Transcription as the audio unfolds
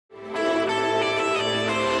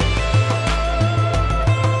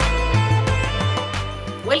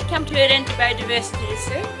to Irente Biodiversity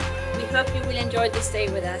Reserve. We hope you will enjoy this day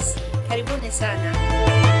with us. Karibuni sana.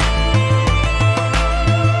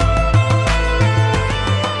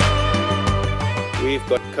 We've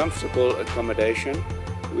got comfortable accommodation,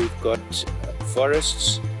 we've got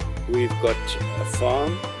forests, we've got a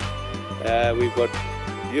farm, we've got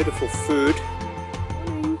beautiful food.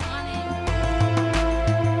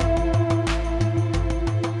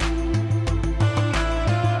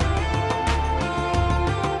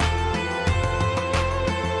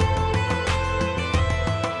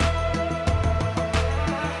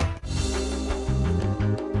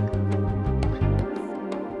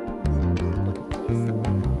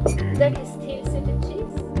 That is tilted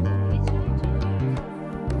cheese.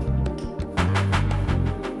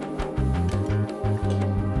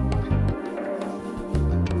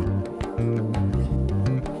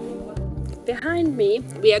 Behind me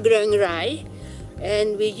we are growing rye,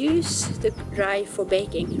 and we use the rye for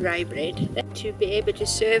baking rye bread to be able to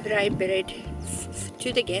serve rye bread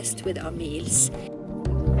to the guests with our meals.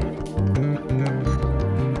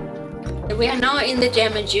 We are now in the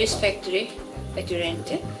jam and juice factory at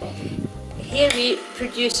Irente. Here we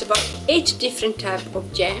produce about 8 different types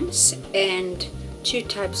of jams and 2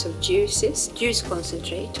 types of juices: juice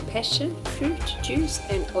concentrate, passion fruit juice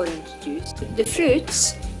and orange juice. The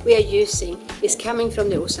fruits we are using is coming from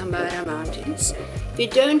the Usambara mountains. We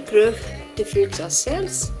don't grow the fruits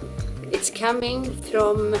ourselves. It's coming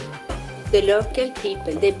from the local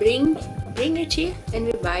people. They bring it here and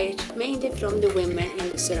we buy it mainly from the women in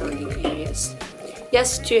the surrounding areas,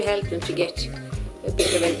 just to help them to get a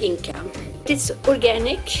bit of an income. It's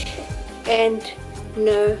organic and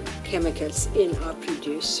no chemicals in our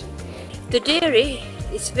produce. The dairy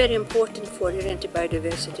is very important for Irente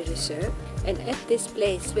Biodiversity Reserve, and at this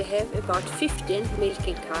place we have about 15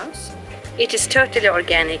 milking cows. It is totally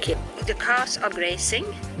organic. The cows are grazing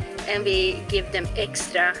and we give them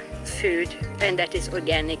extra food, and that is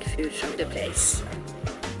organic food from the place.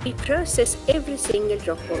 We process every single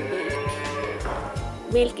drop of milk.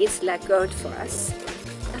 Milk is like gold for us.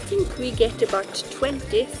 I think we get about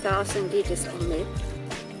 20,000 liters of milk.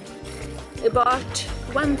 About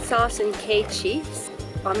 1,000 kgs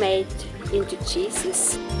are made into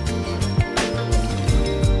cheeses.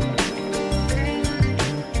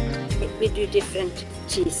 We do different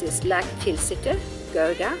cheeses like tilsiter,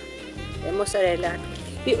 gouda, mozzarella.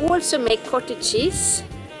 We also make cottage cheese.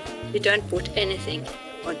 We don't put anything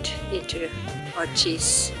into our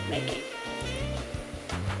cheese making.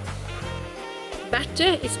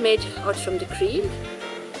 Butter is made out from the cream,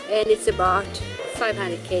 and it's about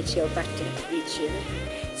 500 kg of butter each year.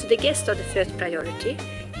 So the guests are the first priority,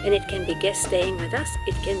 and it can be guests staying with us,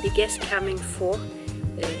 it can be guests coming for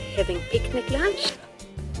having picnic lunch.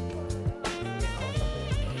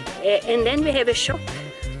 And then we have a shop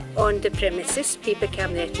on the premises. People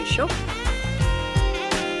come there to shop.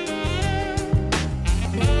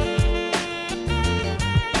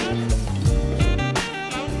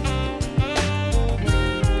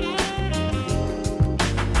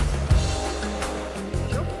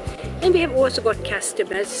 And we have also got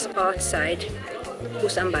customers outside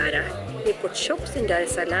Usambara. We put shops in Dar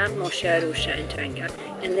es Salaam, Moshe, Arusha and Tanga,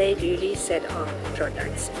 and they really sell our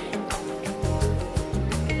products.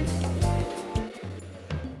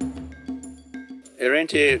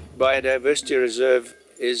 Irente Biodiversity Reserve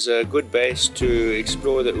is a good base to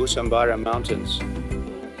explore the Usambara mountains.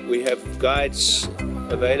 We have guides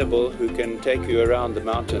available who can take you around the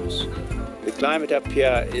mountains. The climate up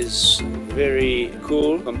here is very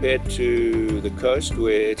cool compared to the coast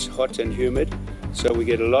where it's hot and humid, so we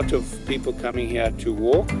get a lot of people coming here to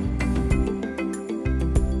walk.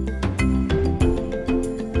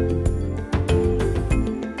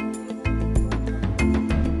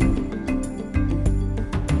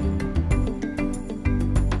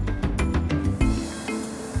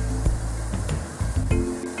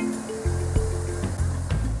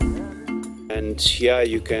 And here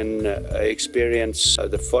you can experience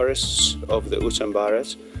the forests of the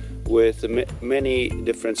Usambaras with many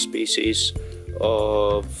different species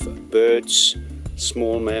of birds,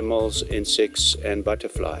 small mammals, insects and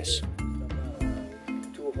butterflies.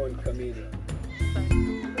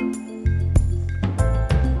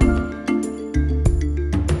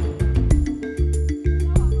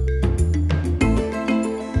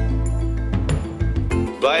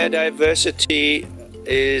 Biodiversity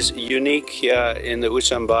is unique here in the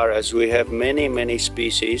Usambaras. We have many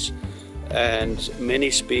species, and many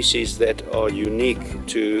species that are unique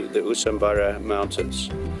to the Usambara mountains.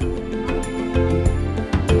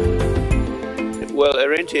 Well,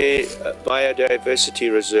 Irente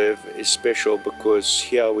Biodiversity Reserve is special because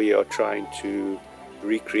here we are trying to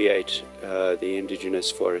recreate the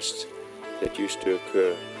indigenous forests that used to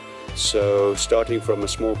occur. So starting from a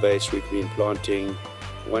small base, we've been planting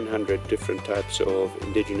 100 different types of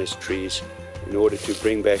indigenous trees in order to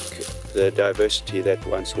bring back the diversity that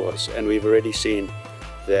once was. And we've already seen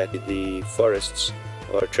that the forests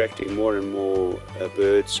are attracting more and more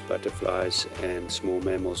birds, butterflies and small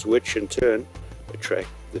mammals, which in turn attract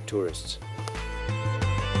the tourists.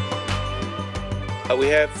 We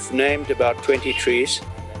have named about 20 trees,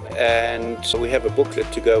 and we have a booklet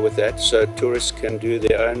to go with that, so tourists can do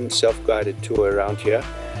their own self-guided tour around here.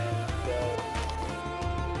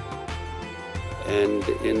 And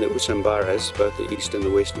in the Usambaras, both the east and the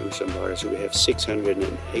western Usambaras, we have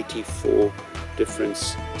 684 different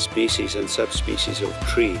species and subspecies of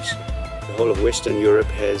trees. The whole of Western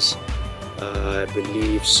Europe has, I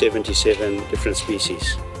believe, 77 different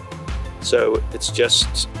species. So it's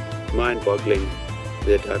just mind-boggling,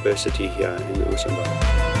 the diversity here in the Usambara.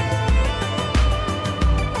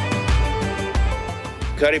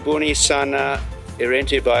 Karibuni sana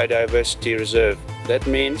Irente Biodiversity Reserve. That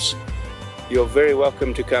means you're very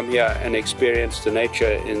welcome to come here and experience the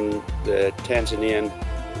nature in the Tanzanian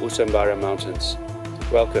Usambara Mountains.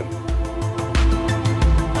 Welcome.